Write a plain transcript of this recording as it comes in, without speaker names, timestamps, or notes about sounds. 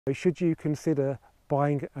So should you consider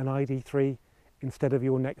buying an ID3 instead of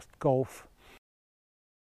your next Golf?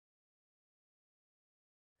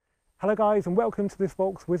 Hello guys, and welcome to this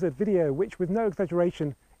Volkswizard video, which with no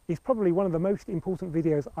exaggeration is probably one of the most important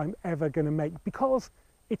videos I'm ever going to make, because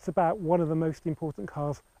it's about one of the most important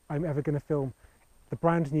cars I'm ever going to film, the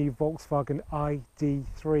brand new Volkswagen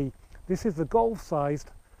ID3. This is the Golf-sized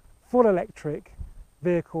full electric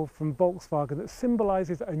vehicle from Volkswagen that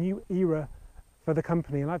symbolises a new era for the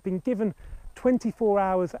company, and I've been given 24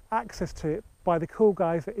 hours access to it by the cool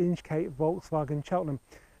guys at Inchcape Volkswagen Cheltenham.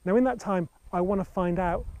 Now in that time I want to find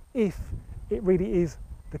out if it really is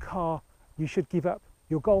the car you should give up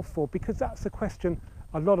your Golf for, because that's a question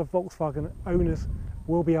a lot of Volkswagen owners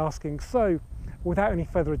will be asking. So without any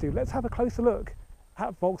further ado, let's have a closer look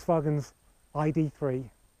at Volkswagen's ID3.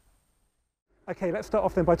 Okay, let's start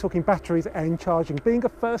off then by talking batteries and charging. Being a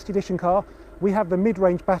first edition car, we have the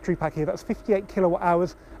mid-range battery pack here. That's 58 kilowatt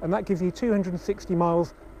hours, and that gives you 260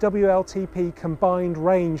 miles WLTP combined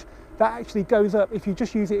range. That actually goes up, if you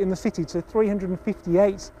just use it in the city, to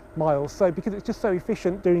 358 miles. So because it's just so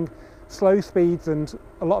efficient doing slow speeds and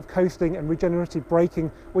a lot of coasting and regenerative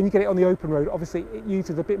braking, when you get it on the open road, obviously it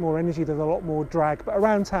uses a bit more energy, there's a lot more drag, but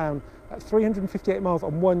around town, that's 358 miles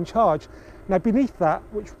on one charge. Now beneath that,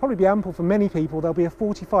 which will probably be ample for many people, there'll be a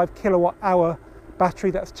 45 kilowatt hour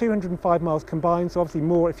battery. That's 205 miles combined, so obviously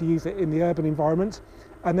more if you use it in the urban environment.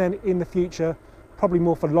 And then in the future, probably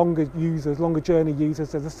more for longer users, longer journey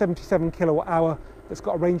users, there's a 77 kilowatt hour that's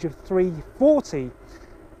got a range of 340.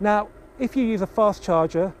 Now if you use a fast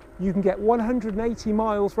charger, you can get 180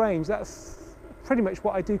 miles range. That's pretty much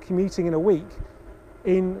what I do commuting in a week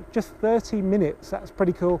in just 30 minutes. That's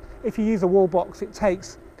pretty cool. If you use a wall box, it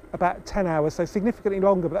takes about 10 hours, so significantly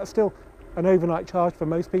longer, but that's still an overnight charge for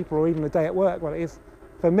most people, or even a day at work. Well, it is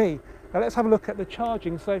for me. Now let's have a look at the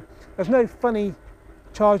charging. So there's no funny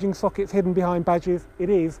charging sockets hidden behind badges. It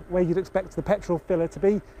is where you'd expect the petrol filler to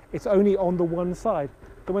be. It's only on the one side.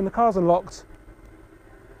 So when the car's unlocked,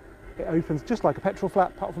 it opens just like a petrol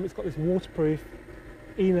flat, apart from it's got this waterproof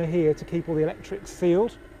inner here to keep all the electrics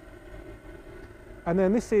sealed. And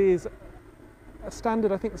then this is a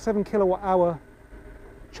standard, I think, 7 kilowatt hour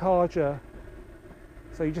charger.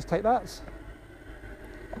 So you just take that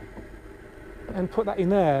and put that in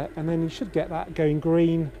there, and then you should get that going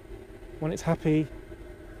green when it's happy.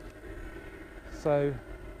 So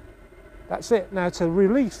that's it. Now to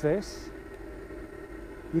release this,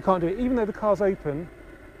 you can't do it. Even though the car's open,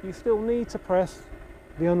 you still need to press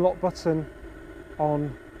the unlock button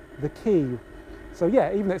on the key. So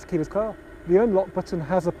yeah, even though it's a keyless car, the unlock button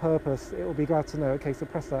has a purpose. It will be glad to know. Okay, so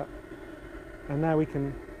press that, and now we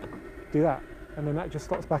can do that, and then that just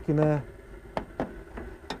slots back in there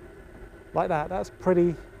like that. That's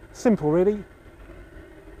pretty simple, really.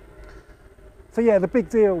 So yeah, the big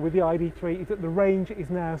deal with the ID3 is that the range is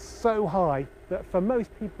now so high that for most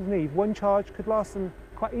people's needs, one charge could last them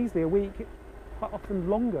quite easily a week, quite often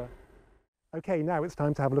longer. Okay, now it's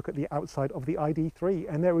time to have a look at the outside of the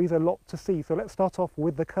ID3, and there is a lot to see. So let's start off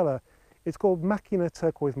with the colour. It's called Machina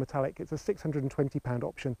Turquoise Metallic. It's a £620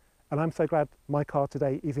 option, and I'm so glad my car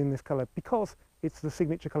today is in this colour, because it's the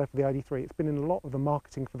signature colour for the ID3. It's been in a lot of the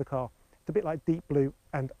marketing for the car. It's a bit like deep blue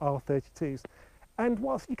and R32s. And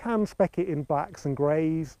whilst you can spec it in blacks and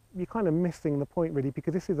greys, you're kind of missing the point really,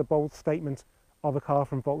 because this is a bold statement of a car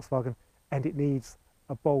from Volkswagen, and it needs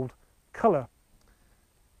a bold colour.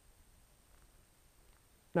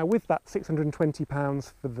 Now with that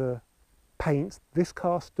 £620 for the paint, this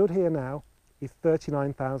car stood here now is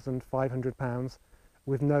 £39,500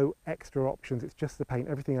 with no extra options. It's just the paint,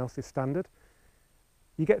 everything else is standard.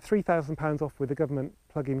 You get £3,000 off with the government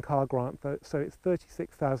plug-in car grant, so it's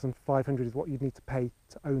 £36,500 is what you'd need to pay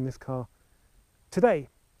to own this car today.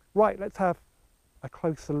 Right, let's have a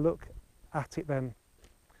closer look at it then.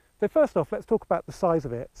 So first off, let's talk about the size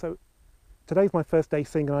of it. So today's my first day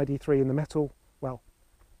seeing an ID3 in the metal, well,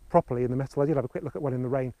 properly in the metal. I did have a quick look at one in the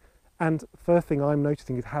rain, and first thing I'm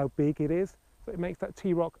noticing is how big it is. So it makes that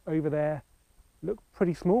T-Roc over there look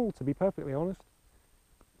pretty small, to be perfectly honest.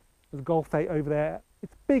 There's a Golf 8 over there.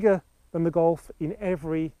 It's bigger than the Golf in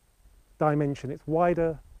every dimension. It's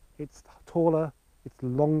wider, it's taller, it's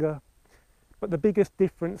longer. But the biggest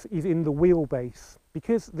difference is in the wheelbase.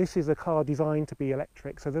 Because this is a car designed to be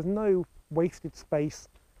electric, so there's no wasted space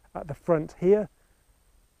at the front here.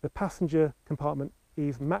 The passenger compartment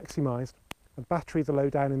is maximised, and batteries are low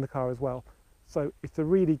down in the car as well. So it's a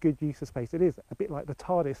really good use of space. It is a bit like the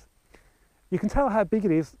TARDIS. You can tell how big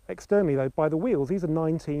it is externally though by the wheels. These are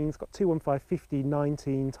 19s, got 215/50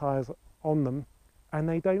 19 tyres on them, and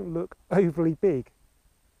they don't look overly big.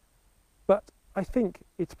 But I think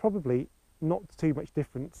it's probably not too much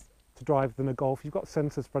difference to drive than a Golf. You've got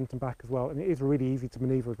sensors front and back as well, and it is really easy to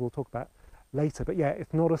manoeuvre, as we'll talk about later. But yeah,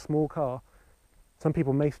 it's not a small car. Some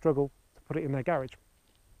people may struggle to put it in their garage.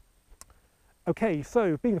 Okay,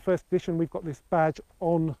 so being the first edition, we've got this badge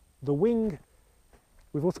on the wing.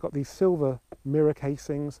 We've also got these silver mirror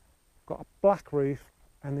casings, got a black roof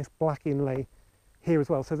and this black inlay here as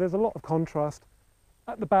well. So there's a lot of contrast.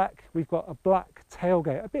 At the back, we've got a black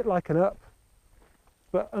tailgate, a bit like an Up,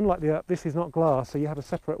 but unlike the Up, this is not glass, so you have a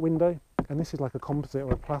separate window, and this is like a composite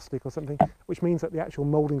or a plastic or something, which means that the actual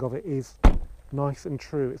moulding of it is nice and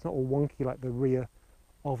true. It's not all wonky like the rear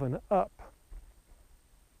of an Up.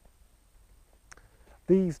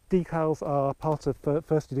 These decals are part of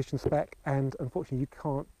first edition spec, and unfortunately you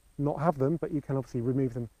can't not have them, but you can obviously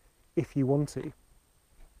remove them if you want to.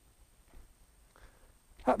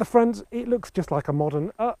 At the front, it looks just like a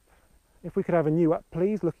modern Up. If we could have a new Up,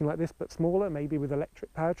 please, looking like this but smaller, maybe with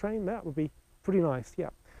electric powertrain, that would be pretty nice. Yeah,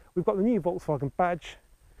 we've got the new Volkswagen badge,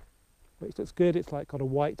 which looks good. It's like got a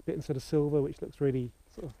white bit instead of silver, which looks really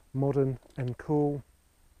sort of modern and cool.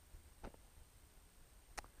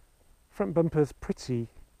 Front bumper's pretty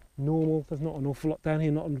normal. There's not an awful lot down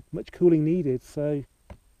here, not much cooling needed. So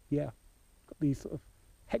yeah, got these sort of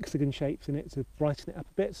hexagon shapes in it to brighten it up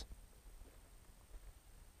a bit.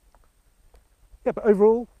 Yeah, but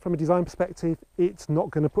overall, from a design perspective, it's not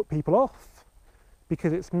going to put people off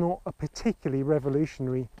because it's not a particularly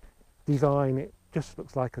revolutionary design. It just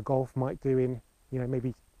looks like a Golf might do in, you know,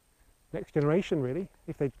 maybe next generation really.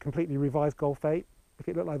 If they completely revised Golf 8, if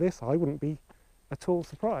it looked like this, I wouldn't be at all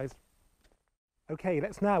surprised. Okay,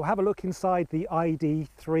 let's now have a look inside the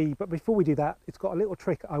ID3, but before we do that, it's got a little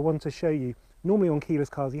trick I want to show you. Normally on keyless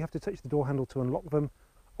cars, you have to touch the door handle to unlock them.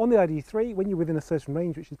 On the ID3, when you're within a certain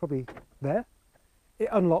range, which is probably there, it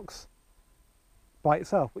unlocks by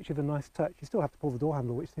itself, which is a nice touch. You still have to pull the door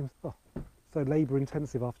handle, which seems so labour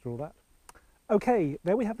intensive after all that. Okay,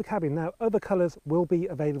 there we have the cabin. Now, other colours will be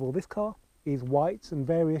available. This car is white and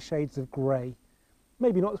various shades of grey.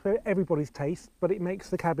 Maybe not everybody's taste, but it makes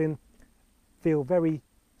the cabin feel very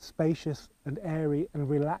spacious and airy and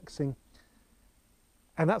relaxing.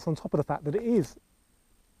 And that's on top of the fact that it is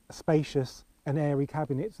a spacious and airy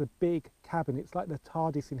cabin. It's a big cabin. It's like the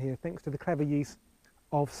TARDIS in here, thanks to the clever use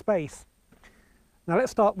of space. Now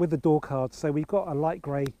let's start with the door cards. So we've got a light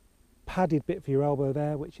grey padded bit for your elbow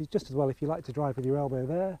there, which is just as well. If you like to drive with your elbow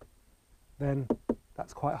there, then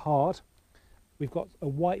that's quite hard. We've got a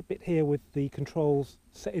white bit here with the controls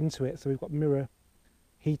set into it. So we've got mirror,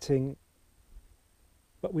 heating,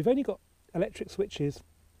 but we've only got electric switches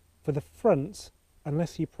for the front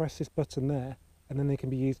unless you press this button there, and then they can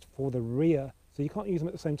be used for the rear. So you can't use them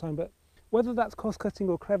at the same time, but whether that's cost cutting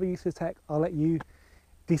or clever use of tech, I'll let you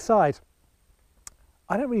decide.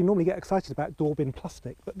 I don't really normally get excited about door bin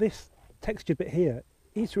plastic, but this textured bit here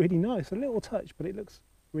is really nice. A little touch, but it looks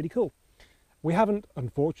really cool. We haven't,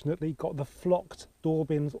 unfortunately, got the flocked door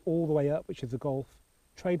bins all the way up, which is a Golf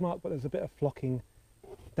trademark, but there's a bit of flocking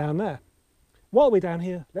down there. While we're down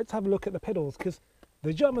here, let's have a look at the pedals, because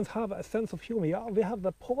the Germans have a sense of humour. Yeah, we have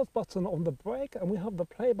the pause button on the brake and we have the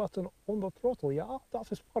play button on the throttle. Yeah,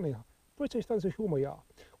 that is funny. British sense of humour. Yeah.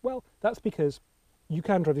 Well, that's because you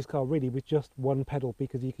can drive this car really with just one pedal,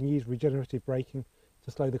 because you can use regenerative braking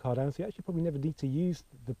to slow the car down. So you actually probably never need to use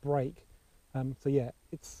the brake. So yeah,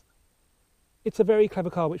 it's a very clever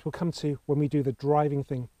car, which we'll come to when we do the driving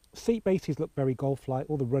thing. Seat bases look very Golf-like.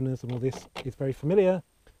 All the runners and all this is very familiar.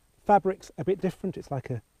 Fabric's a bit different. It's like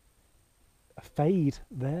a fade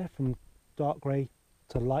there from dark grey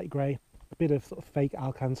to light grey. A bit of sort of fake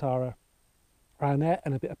Alcantara around there,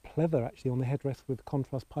 and a bit of pleather actually on the headrest with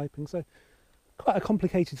contrast piping. So quite a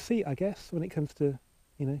complicated seat, I guess, when it comes to,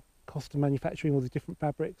 you know, cost of manufacturing all these different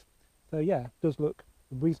fabrics. So yeah, it does look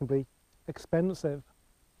reasonably expensive.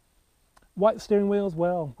 White steering wheels,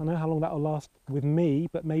 well, I know how long that'll last with me,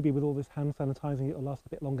 but maybe with all this hand sanitising it'll last a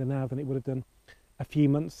bit longer now than it would have done a few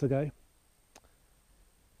months ago.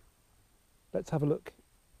 Let's have a look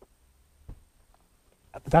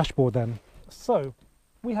at the dashboard then. So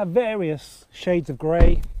we have various shades of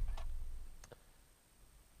grey,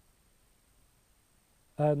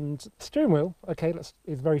 and the steering wheel, okay,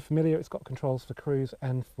 is very familiar. It's got controls for cruise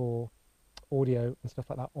and for audio and stuff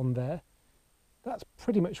like that on there. That's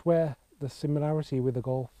pretty much where the similarity with the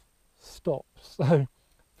Golf stops. So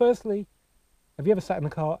firstly, have you ever sat in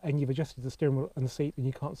a car and you've adjusted the steering wheel and the seat and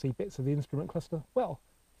you can't see bits of the instrument cluster? Well,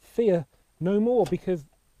 fear no more, because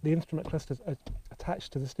the instrument clusters are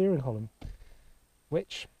attached to the steering column,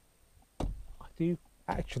 which I do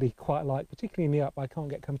actually quite like, particularly in the Up. I can't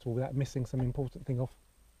get comfortable without missing some important thing off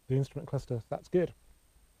the instrument cluster. So that's good.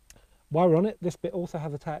 While we're on it, this bit also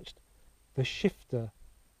has attached the shifter,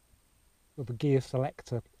 or the gear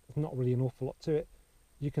selector, there's not really an awful lot to it.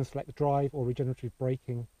 You can select drive or regenerative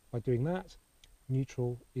braking by doing that.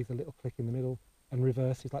 Neutral is a little click in the middle, and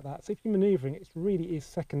reverse is like that. So if you're manoeuvring, it really is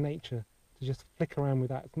second nature to just flick around with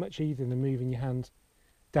that. It's much easier than moving your hand.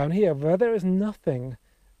 Down here, where there is nothing,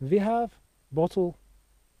 we have bottle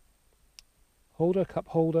holder, cup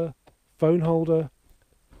holder, phone holder,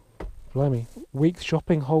 blimey, week's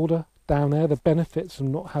shopping holder down there. The benefits of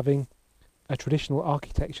not having a traditional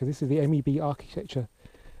architecture. This is the MEB architecture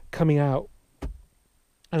coming out.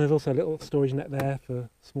 And there's also a little storage net there for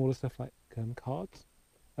smaller stuff like cards.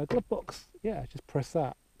 A glove box, yeah, just press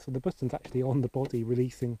that. So the button's actually on the body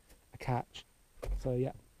releasing a catch. So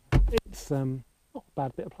yeah, it's not a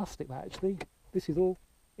bad bit of plastic that actually. This is all,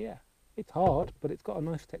 yeah, it's hard, but it's got a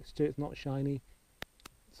nice texture. It's not shiny.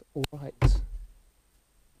 It's all right.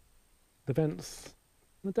 The vents,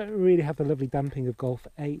 they don't really have the lovely damping of Golf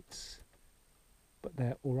 8, but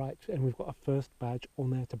they're all right. And we've got a first badge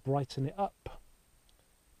on there to brighten it up.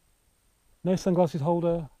 No sunglasses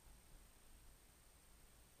holder.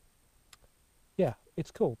 Yeah, it's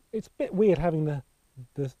cool. It's a bit weird having the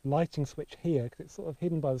lighting switch here because it's sort of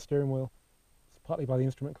hidden by the steering wheel. It's partly by the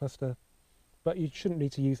instrument cluster, but you shouldn't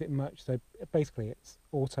need to use it much. So basically it's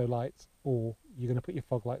auto lights, or you're going to put your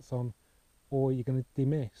fog lights on, or you're going to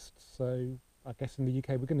demist. So I guess in the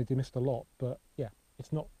UK we're going to demist a lot, but yeah,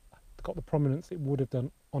 it's not got the prominence it would have done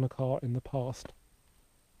on a car in the past.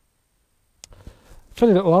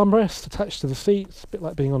 Funny little armrest attached to the seats, a bit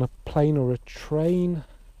like being on a plane or a train.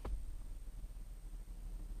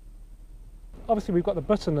 Obviously we've got the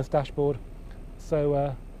buttonless dashboard,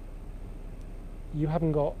 so you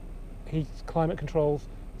haven't got heat, climate controls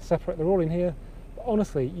separate, they're all in here. But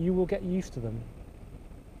honestly, you will get used to them.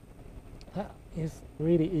 That is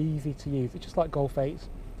really easy to use. It's just like Golf 8.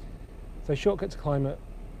 So shortcut to climate.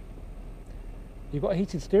 You've got a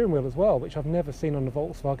heated steering wheel as well, which I've never seen on a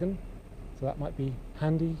Volkswagen. So that might be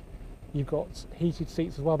handy. You've got heated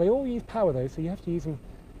seats as well. They all use power though, so you have to use them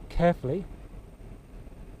carefully.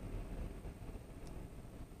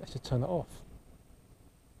 Let's just turn that off.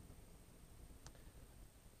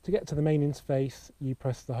 To get to the main interface, you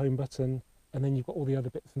press the home button, and then you've got all the other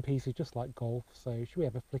bits and pieces, just like Golf. So should we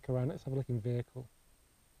have a flick around? Let's have a look in vehicle.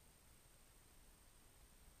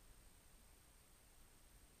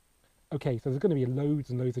 Okay, so there's going to be loads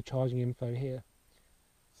and loads of charging info here.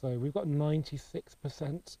 So we've got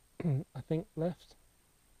 96%, I think, left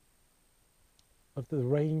of the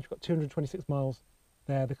range. We've got 226 miles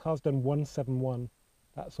there. The car's done 171.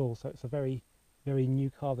 That's all. So it's a very, very new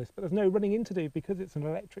car, this. But there's no running in to do because it's an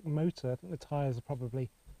electric motor. I think the tyres are probably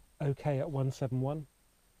okay at 171.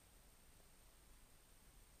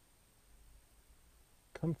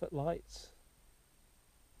 Comfort lights.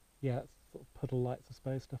 Yeah, it's sort of puddle lights, I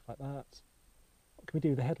suppose, stuff like that. What can we do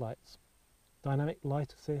with the headlights? Dynamic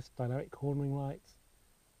light assist, dynamic cornering lights,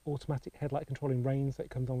 automatic headlight control in rain, so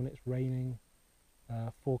it comes on when it's raining.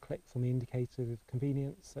 4 clicks on the indicator is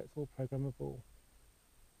convenience, so it's all programmable.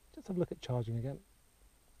 Let's have a look at charging again.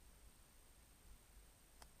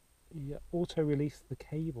 Yeah, auto release the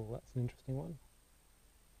cable, that's an interesting one.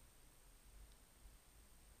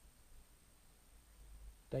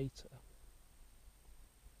 Data.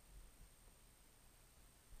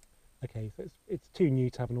 Okay, so it's too new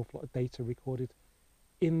to have an awful lot of data recorded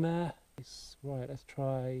in there. Right, let's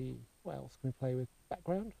try, what else can we play with?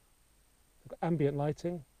 Background. We've got ambient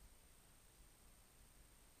lighting.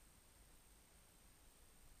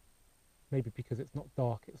 Maybe because it's not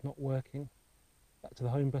dark, it's not working. Back to the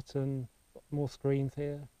home button, got more screens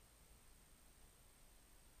here.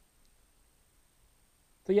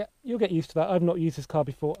 So yeah, you'll get used to that. I've not used this car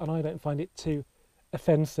before and I don't find it too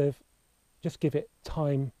offensive. Just give it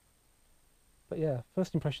time. But yeah,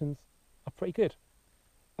 first impressions are pretty good.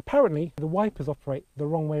 Apparently the wipers operate the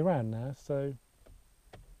wrong way around now, so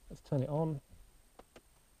let's turn it on.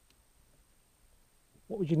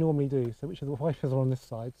 What would you normally do? So which of the wipers are on this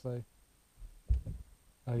side? So,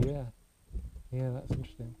 oh yeah, that's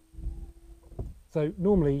interesting. So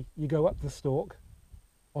normally you go up the stalk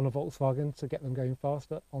on a Volkswagen to get them going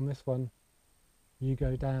faster. On this one, you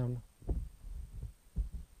go down.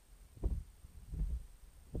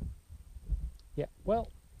 Yeah, well,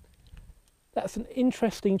 that's an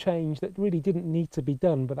interesting change that really didn't need to be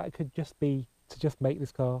done, but that could just be to just make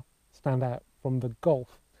this car stand out from the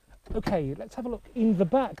Golf. Okay, let's have a look in the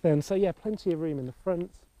back then. So yeah, plenty of room in the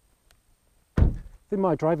front. It's in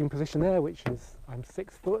my driving position there, which is, I'm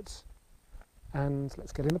 6 foot, and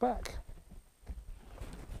let's get in the back.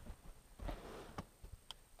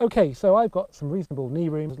 Okay, so I've got some reasonable knee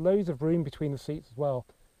room. There's loads of room between the seats as well.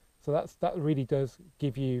 So that really does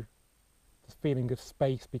give you this feeling of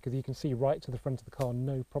space because you can see right to the front of the car,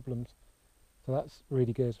 no problems. So that's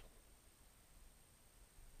really good.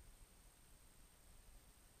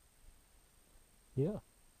 Yeah.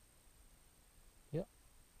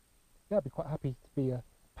 Yeah, I'd be quite happy to be a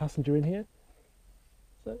passenger in here.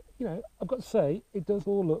 So, you know, I've got to say, it does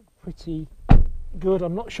all look pretty good.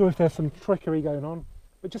 I'm not sure if there's some trickery going on,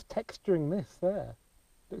 but just texturing this there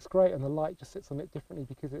looks great, and the light just sits on it differently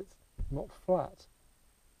because it's not flat.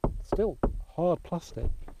 Still hard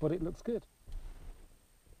plastic, but it looks good.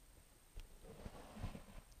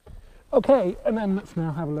 Okay, and then let's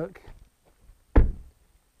now have a look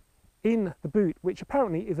in the boot, which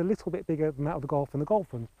apparently is a little bit bigger than that of the Golf, and the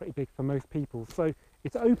Golf one's pretty big for most people. So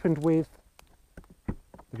it's opened with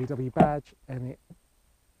the VW badge, and it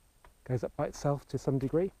goes up by itself to some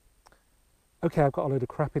degree. Okay, I've got a load of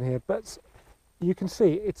crap in here, but you can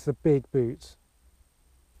see it's a big boot.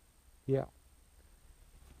 Yeah.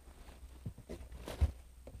 If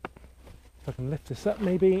I can lift this up,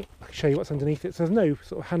 maybe I can show you what's underneath it. So there's no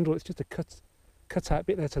sort of handle, it's just a cut out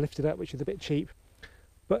bit there to lift it up, which is a bit cheap.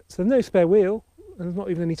 But there's no spare wheel, and there's not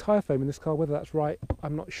even any tyre foam in this car. Whether that's right,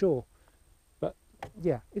 I'm not sure. But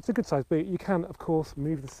yeah, it's a good sized boot. You can, of course,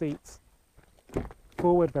 move the seats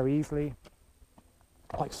forward very easily.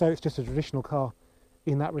 Like so, it's just a traditional car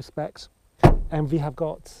in that respect. And we have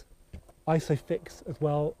got ISOFIX as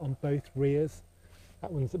well on both rears.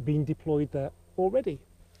 That one's been deployed there already.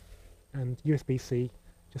 And USB-C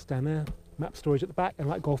just down there. Map storage at the back, and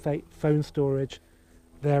like Golf 8, phone storage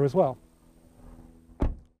there as well.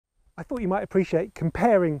 I thought you might appreciate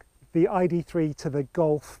comparing the ID3 to the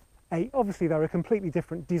Golf 8. Obviously they're a completely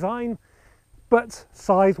different design, but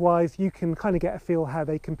size-wise you can kind of get a feel how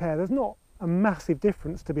they compare. There's not a massive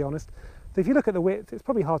difference, to be honest. So if you look at the width, it's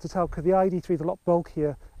probably hard to tell because the ID3 is a lot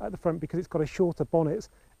bulkier at the front because it's got a shorter bonnet,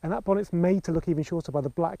 and that bonnet's made to look even shorter by the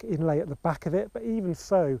black inlay at the back of it, but even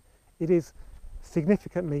so it is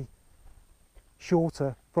significantly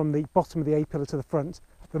shorter from the bottom of the A-pillar to the front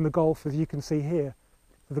than the Golf, as you can see here.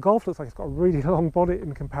 The Golf looks like it's got a really long bonnet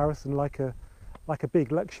in comparison, like a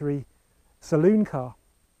big luxury saloon car.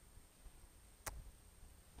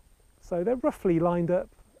 So they're roughly lined up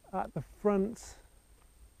at the front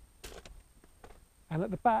and at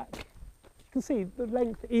the back. You can see the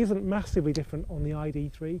length isn't massively different on the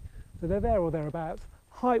ID3, so they're there or thereabouts.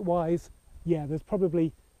 Height-wise, yeah, there's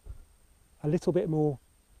probably a little bit more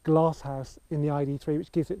glasshouse in the ID3,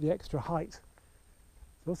 which gives it the extra height.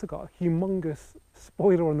 It's also got a humongous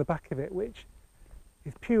spoiler on the back of it, which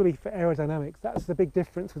is purely for aerodynamics. That's the big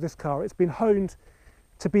difference with this car. It's been honed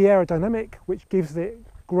to be aerodynamic, which gives it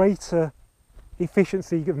greater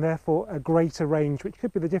efficiency and therefore a greater range, which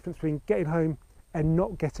could be the difference between getting home and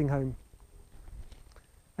not getting home.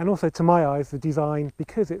 And also, to my eyes, the design,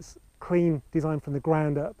 because it's clean design from the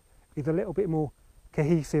ground up, is a little bit more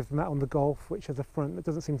cohesive than that on the Golf, which has a front that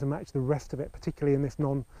doesn't seem to match the rest of it, particularly in this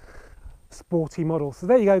non-sporty model. So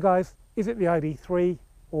there you go, guys. Is it the ID3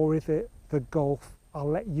 or is it the Golf? I'll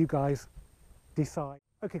let you guys decide.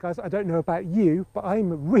 Okay guys, I don't know about you, but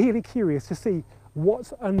I'm really curious to see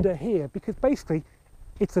what's under here, because basically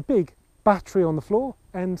it's a big battery on the floor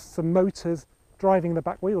and some motors driving the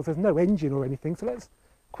back wheels. There's no engine or anything, so let's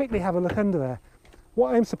quickly have a look under there.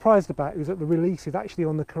 What I'm surprised about is that the release is actually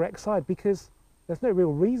on the correct side, because there's no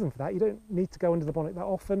real reason for that. You don't need to go under the bonnet that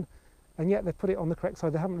often, and yet they've put it on the correct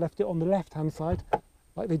side. They haven't left it on the left hand side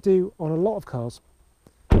like they do on a lot of cars.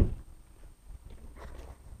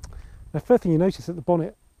 Now, first thing you notice is that the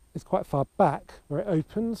bonnet is quite far back where it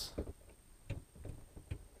opens,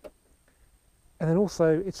 and then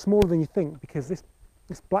also it's smaller than you think, because this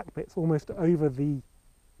black bit's almost over the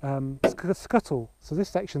scuttle, so this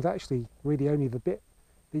section's actually really only the bit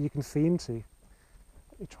that you can see into.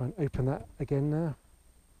 Let me try and open that again now.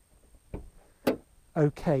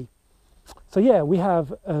 Okay, so yeah, we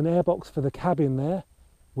have an airbox for the cabin there.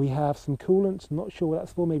 We have some coolant, not sure what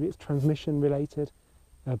that's for, maybe it's transmission related.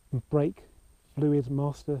 Brake fluid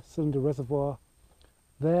master cylinder reservoir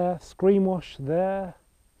there, screen wash there,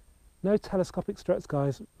 no telescopic struts,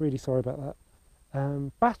 guys, really sorry about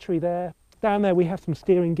that. Battery there. Down there we have some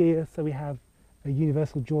steering gear, so we have a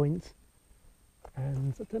universal joint,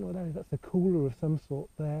 and I don't know what that is, that's a cooler of some sort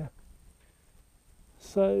there.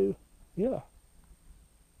 So yeah,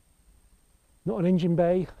 not an engine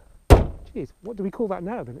bay. Jeez, what do we call that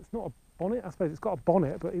now then? It's not a bonnet, I suppose it's got a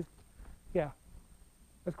bonnet, but it's, yeah,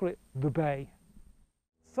 let's call it the bay.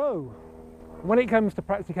 So, when it comes to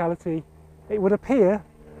practicality, it would appear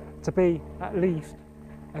to be at least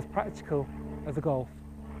as practical as a Golf.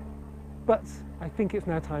 But I think it's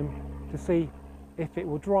now time to see if it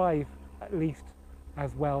will drive at least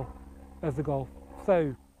as well as the Golf.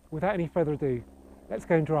 So, without any further ado, let's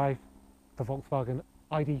go and drive the Volkswagen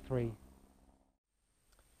ID3.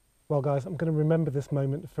 Well guys, I'm going to remember this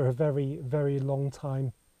moment for a very, very long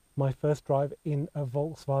time. My first drive in a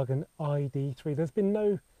Volkswagen ID3. There's been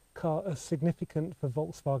no car as significant for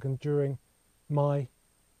Volkswagen during my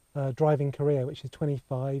driving career, which is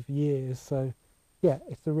 25 years. So yeah,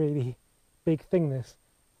 it's a really big thing, this.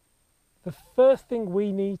 The first thing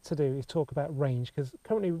we need to do is talk about range, because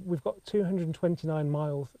currently we've got 229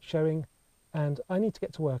 miles showing and I need to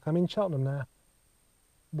get to work. I'm in Cheltenham now.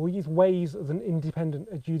 We'll use Waze as an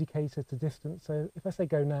independent adjudicator to distance. So if I say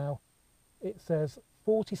go now, it says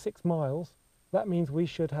 46 miles. That means we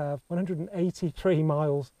should have 183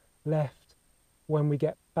 miles left when we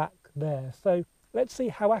get back there. So let's see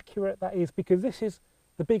how accurate that is, because this is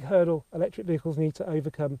the big hurdle electric vehicles need to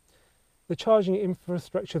overcome. The charging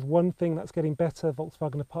infrastructure is one thing that's getting better.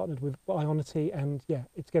 Volkswagen have partnered with Ionity and yeah,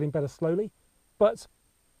 it's getting better slowly. But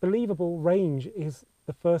believable range is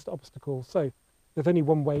the first obstacle. So there's only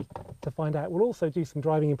one way to find out. We'll also do some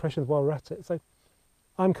driving impressions while we're at it. So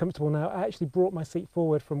I'm comfortable now. I actually brought my seat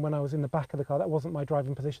forward from when I was in the back of the car. That wasn't my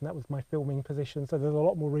driving position, that was my filming position. So there's a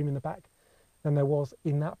lot more room in the back than there was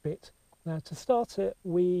in that bit. Now to start it,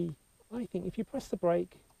 I think if you press the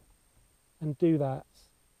brake and do that,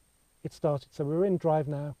 it started. So we're in drive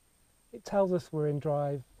now. It tells us we're in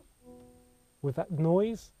drive with that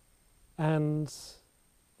noise, and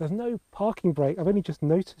there's no parking brake. I've only just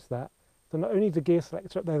noticed that. So not only the gear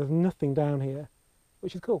selector up there, there's nothing down here,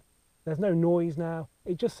 which is cool. There's no noise now.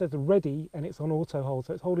 It just says ready and it's on auto hold.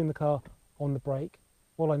 So it's holding the car on the brake.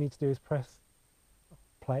 All I need to do is press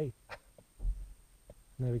play.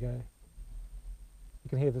 And there we go. You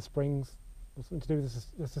can hear the springs. There's something to do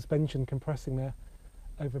with the suspension compressing there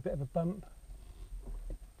over a bit of a bump.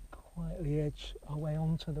 Quietly edge our way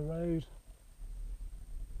onto the road.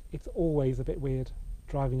 It's always a bit weird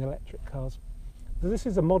driving electric cars. So this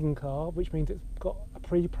is a modern car, which means it's got a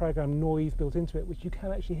pre-programmed noise built into it, which you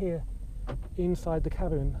can actually hear inside the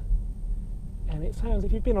cabin. And it sounds,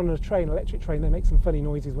 if you've been on a train, electric train, they make some funny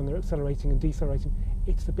noises when they're accelerating and decelerating.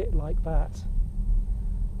 It's a bit like that.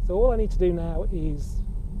 So all I need to do now is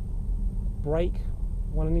brake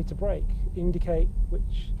when I need to brake, indicate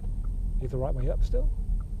which is the right way up still.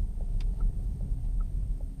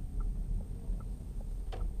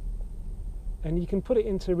 And you can put it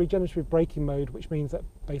into regenerative braking mode, which means that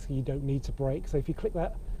basically you don't need to brake. So if you click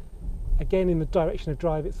that again in the direction of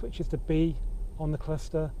drive, it switches to B on the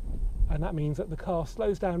cluster, and that means that the car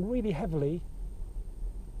slows down really heavily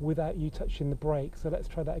without you touching the brake. So let's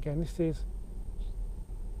try that again. This is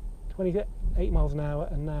 28 miles an hour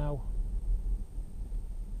and now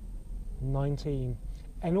 19.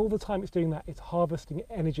 And all the time it's doing that, it's harvesting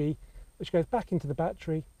energy, which goes back into the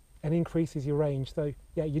battery and increases your range. So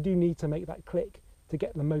yeah, you do need to make that click to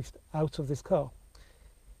get the most out of this car.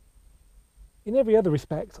 In every other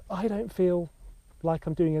respect, I don't feel like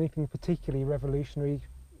I'm doing anything particularly revolutionary.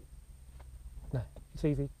 No, it's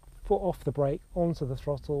easy. Foot off the brake, onto the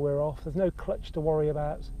throttle, we're off. There's no clutch to worry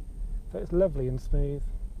about. So it's lovely and smooth.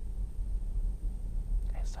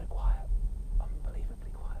 It's so quiet,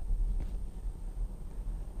 unbelievably quiet.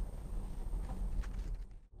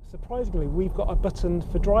 Surprisingly, we've got a button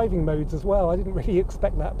for driving modes as well. I didn't really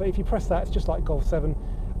expect that, but if you press that, it's just like Golf 7.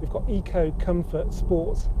 We've got Eco, Comfort,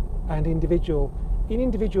 Sport and Individual. In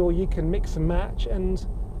Individual you can mix and match, and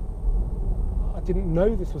I didn't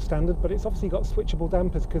know this was standard, but it's obviously got switchable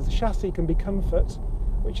dampers, because the chassis can be Comfort,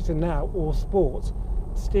 which is in now, or Sport.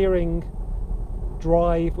 Steering,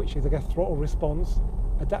 Drive, which is I guess throttle response,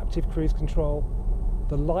 adaptive cruise control.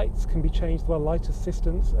 The lights can be changed as well, light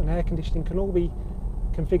assistance, and air conditioning can all be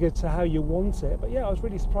configured to how you want it. But yeah, I was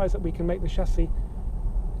really surprised that we can make the chassis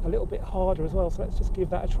a little bit harder as well, so let's just give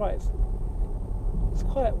that a try. It's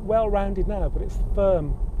quite well rounded now, but it's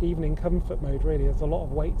firm even in comfort mode really. There's a lot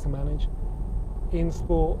of weight to manage. In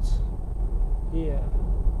Sport, yeah,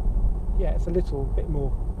 it's a little bit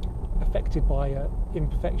more affected by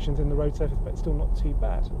imperfections in the road surface, but still not too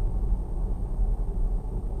bad.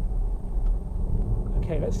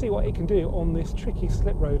 Okay, let's see what it can do on this tricky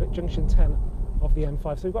slip road at junction 10 of the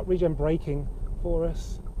M5. So we've got regen braking for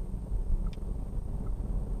us.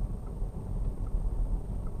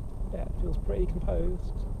 Yeah, it feels pretty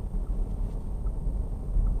composed.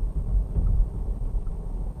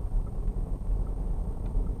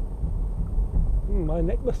 My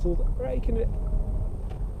neck muscles are breaking it.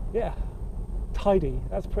 Yeah, tidy.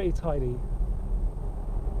 That's pretty tidy.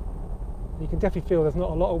 You can definitely feel there's not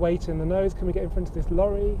a lot of weight in the nose. Can we get in front of this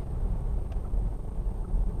lorry?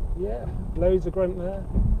 Yeah, loads of grunt there.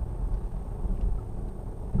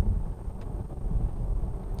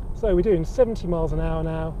 So we're doing 70 miles an hour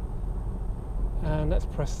now. And let's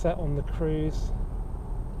press set on the cruise.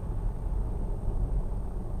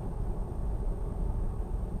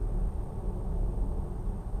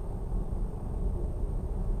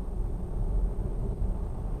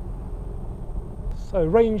 So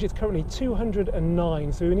range is currently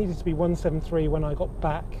 209, so we needed to be 173 when I got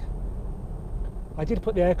back. I did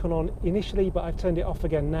put the aircon on initially, but I've turned it off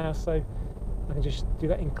again now, so I can just do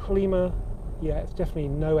that in Klima. Yeah, it's definitely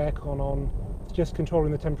no aircon on. It's just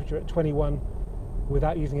controlling the temperature at 21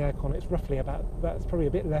 without using aircon. It's roughly that's probably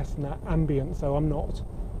a bit less than that ambient, so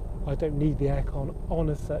I don't need the aircon on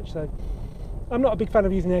as such. So I'm not a big fan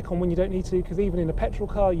of using aircon when you don't need to, because even in a petrol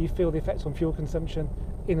car you feel the effects on fuel consumption.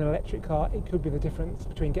 In an electric car it could be the difference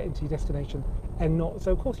between getting to your destination and not.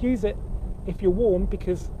 So of course use it if you're warm,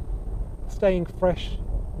 because staying fresh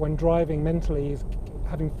when driving mentally is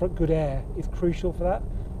having good air is crucial for that.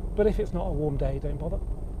 But if it's not a warm day, don't bother.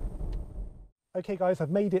 Okay guys,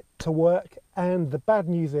 I've made it to work, and the bad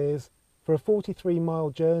news is for a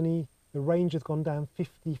 43-mile journey the range has gone down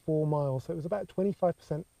 54 miles, so it was about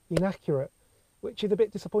 25% inaccurate, which is a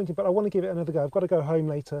bit disappointing, but I want to give it another go. I've got to go home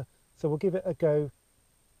later, so we'll give it a go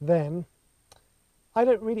then. I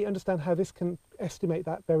don't really understand how this can estimate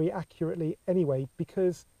that very accurately anyway,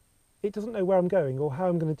 because it doesn't know where I'm going or how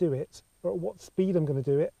I'm going to do it or at what speed I'm going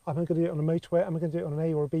to do it. Am I going to do it on a motorway? Am I going to do it on an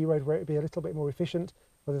A or a B road where it would be a little bit more efficient,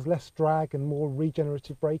 where there's less drag and more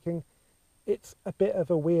regenerative braking? It's a bit of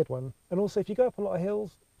a weird one. And also, if you go up a lot of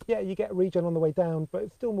hills, yeah, you get regen on the way down, but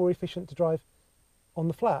it's still more efficient to drive on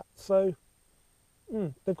the flat. So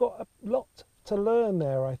they've got a lot to learn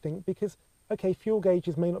there, I think, because okay, fuel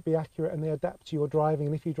gauges may not be accurate and they adapt to your driving,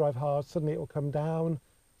 and if you drive hard suddenly it will come down,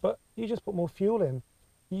 but you just put more fuel in.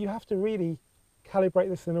 You have to really calibrate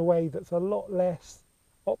this in a way that's a lot less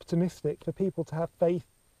optimistic for people to have faith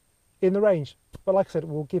in the range. But like I said,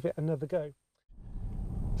 we'll give it another go.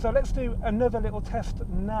 So let's do another little test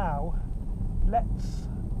now. Let's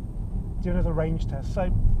do another range test. So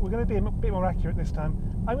we're going to be a bit more accurate this time.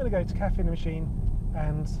 I'm going to go to Cafe in the Machine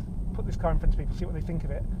and put this car in front of people, see what they think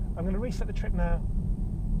of it. I'm going to reset the trip now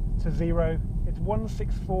to 0. It's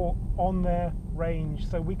 164 on their range,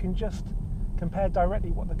 so we can just compare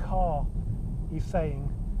directly what the car is saying.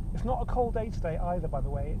 It's not a cold day today either, by the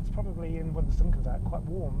way. It's probably, in when the sun comes out, quite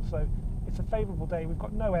warm, so it's a favourable day. We've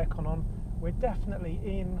got no aircon on. We're definitely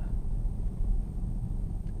in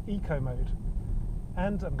eco mode,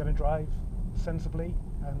 and I'm going to drive sensibly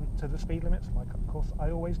and to the speed limits, like of course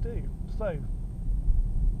I always do. So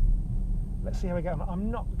let's see how we get on. I'm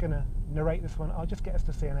not going to narrate this one. I'll just get us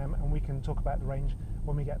to C&M and we can talk about the range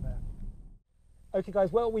when we get there. Okay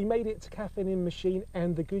guys, well, we made it to Cafe in Machine,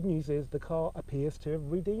 and the good news is the car appears to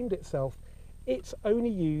have redeemed itself. It's only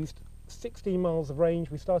used 16 miles of range.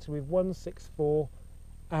 We started with 164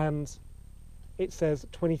 and it says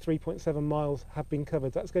 23.7 miles have been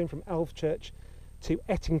covered. That's going from Alvechurch to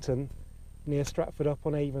Ettington near Stratford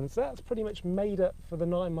upon Avon. So that's pretty much made up for the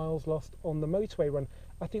 9 miles lost on the motorway run.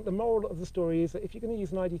 I think the moral of the story is that if you're going to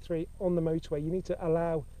use an ID3 on the motorway, you need to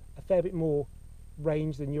allow a fair bit more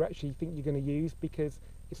range than you actually think you're going to use, because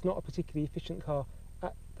it's not a particularly efficient car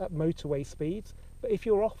at motorway speeds. But if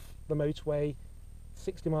you're off the motorway,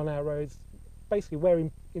 60-mile-an-hour roads, basically where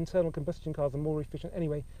internal combustion cars are more efficient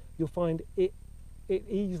anyway, you'll find it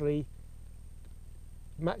easily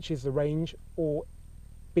matches the range or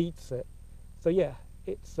beats it. So yeah,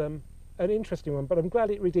 it's an interesting one, but I'm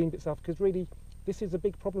glad it redeemed itself, because really this is a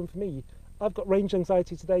big problem for me. I've got range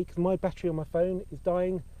anxiety today because my battery on my phone is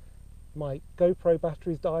dying, my GoPro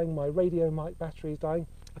battery is dying, my radio mic battery is dying.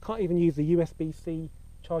 I can't even use the USB-C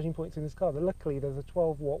charging points in this car. Luckily there's a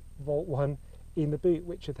 12-volt one in the boot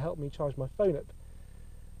which had helped me charge my phone up.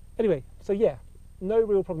 Anyway, so yeah, no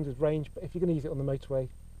real problems with range, but if you're going to use it on the motorway,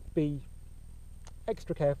 be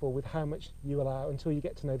extra careful with how much you allow until you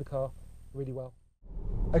get to know the car really well.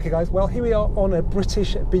 Okay guys, well, here we are on a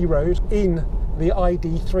British B road in the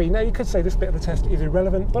ID3. Now you could say this bit of the test is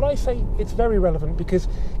irrelevant, but I say it's very relevant, because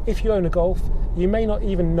if you own a Golf, you may not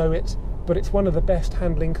even know it, but it's one of the best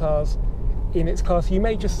handling cars in its class. You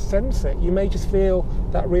may just sense it, you may just feel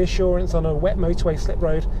that reassurance on a wet motorway, slip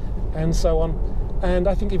road and so on. And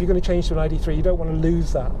I think if you're going to change to an ID3, you don't want to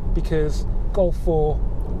lose that, because Golf 4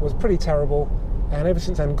 was pretty terrible, and ever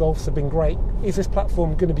since then Golfs have been great. Is this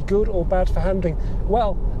platform going to be good or bad for handling?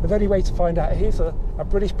 Well, the only way to find out. Here's a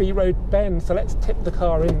British B road bend, so let's tip the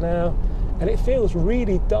car in now, and it feels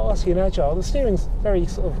really darty and agile. The steering's very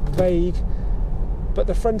sort of vague, but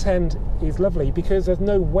the front end is lovely because there's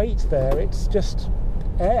no weight there, it's just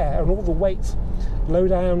air, and all the weight's low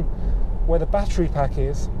down where the battery pack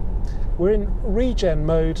is. We're in regen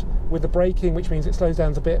mode, with the braking, which means it slows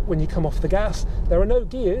down a bit when you come off the gas. There are no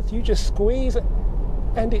gears, you just squeeze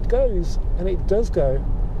and it goes, and it does go.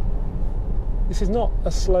 This is not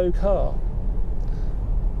a slow car.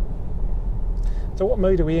 So what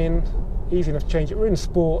mode are we in? Easy enough to change it. We're in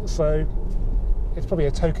sport, so it's probably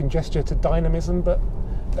a token gesture to dynamism, but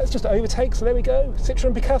let's just overtake. So there we go,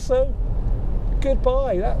 Citroën Picasso,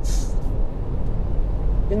 goodbye. That's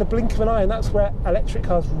in the blink of an eye, and that's where electric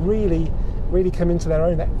cars really come into their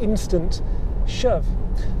own, that instant shove.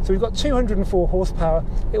 So we've got 204 horsepower.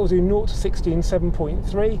 It will do 0 to 60 in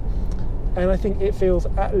 7.3, and I think it feels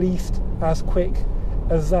at least as quick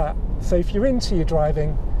as that. So if you're into your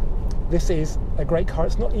driving, this is a great car.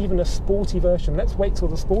 It's not even a sporty version. Let's wait till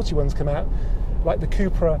the sporty ones come out, like the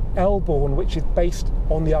Cupra Elborn, which is based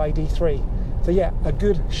on the ID3. So yeah, a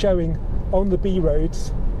good showing on the B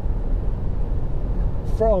roads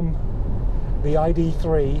from the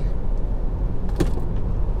ID3.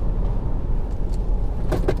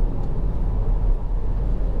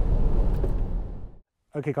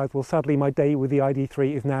 Okay guys, well sadly my day with the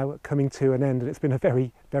ID3 is now coming to an end, and it's been a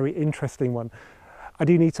very interesting one. I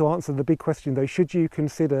do need to answer the big question though: should you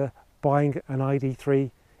consider buying an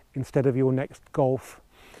ID3 instead of your next Golf?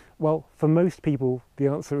 Well, for most people the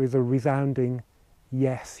answer is a resounding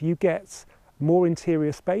yes. You get more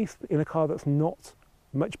interior space in a car that's not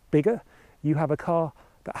much bigger. You have a car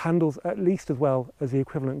that handles at least as well as the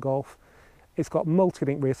equivalent Golf. It's got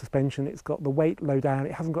multi-link rear suspension, it's got the weight low down,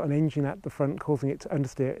 it hasn't got an engine at the front causing it to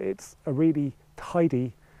understeer. It's a really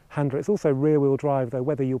tidy handler. It's also rear wheel drive though.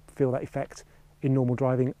 Whether you'll feel that effect in normal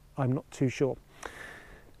driving, I'm not too sure.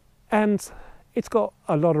 And it's got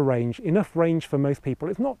a lot of range, enough range for most people.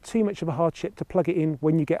 It's not too much of a hardship to plug it in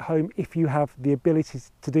when you get home if you have the ability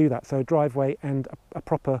to do that. So a driveway and a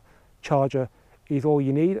proper charger is all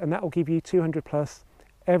you need, and that will give you 200 plus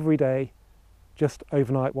every day, just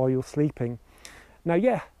overnight while you're sleeping. Now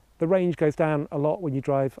yeah, the range goes down a lot when you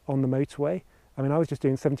drive on the motorway. I mean, I was just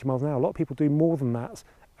doing 70 miles an hour. A lot of people do more than that,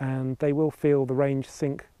 and they will feel the range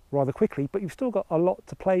sink rather quickly, but you've still got a lot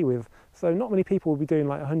to play with. So not many people will be doing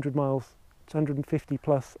like 100 miles to 150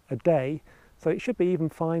 plus a day, so it should be even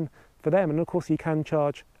fine for them. And of course you can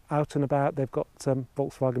charge out and about. They've got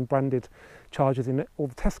Volkswagen branded chargers in all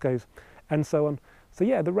the Tesco's and so on. So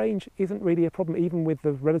yeah, the range isn't really a problem, even with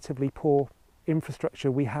the relatively poor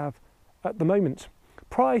infrastructure we have at the moment.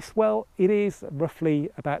 Price, well, it is roughly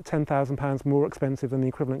about £10,000 more expensive than the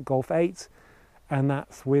equivalent Golf 8, and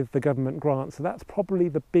that's with the government grant. So that's probably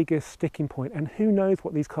the biggest sticking point. And who knows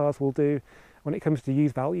what these cars will do when it comes to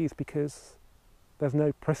used values, because there's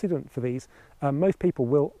no precedent for these. Most people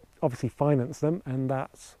will obviously finance them, and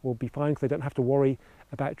that will be fine because they don't have to worry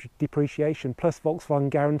about depreciation. Plus Volkswagen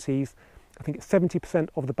guarantees, I think it's 70%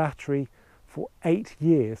 of the battery for 8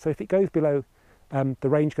 years. So if it goes below, the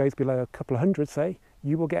range goes below a couple of hundred, say,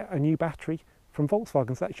 you will get a new battery from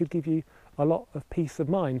Volkswagen. So that should give you a lot of peace of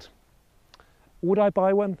mind. Would I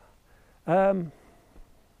buy one?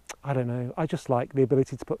 I don't know. I just like the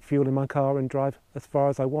ability to put fuel in my car and drive as far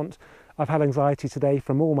as I want. I've had anxiety today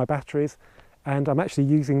from all my batteries, and I'm actually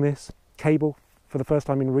using this cable for the first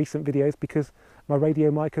time in recent videos because my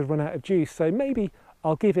radio mic has run out of juice. So maybe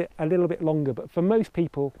I'll give it a little bit longer, but for most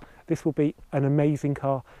people this will be an amazing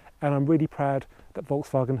car, and I'm really proud that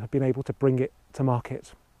Volkswagen have been able to bring it to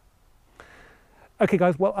market. Okay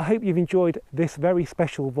guys, well I hope you've enjoyed this very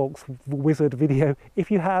special Volks Wizard video.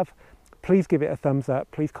 If you have, please give it a thumbs up,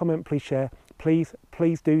 please comment, please share, please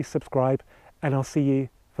do subscribe, and I'll see you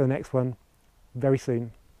for the next one very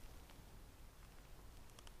soon.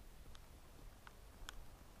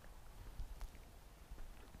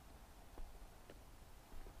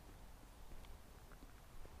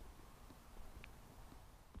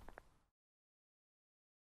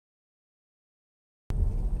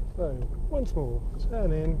 So, once more,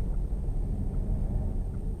 turn in.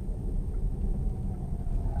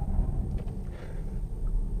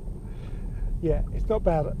 Yeah, it's not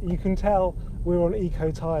bad. You can tell we're on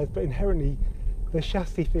eco tyres, but inherently the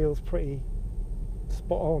chassis feels pretty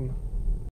spot on.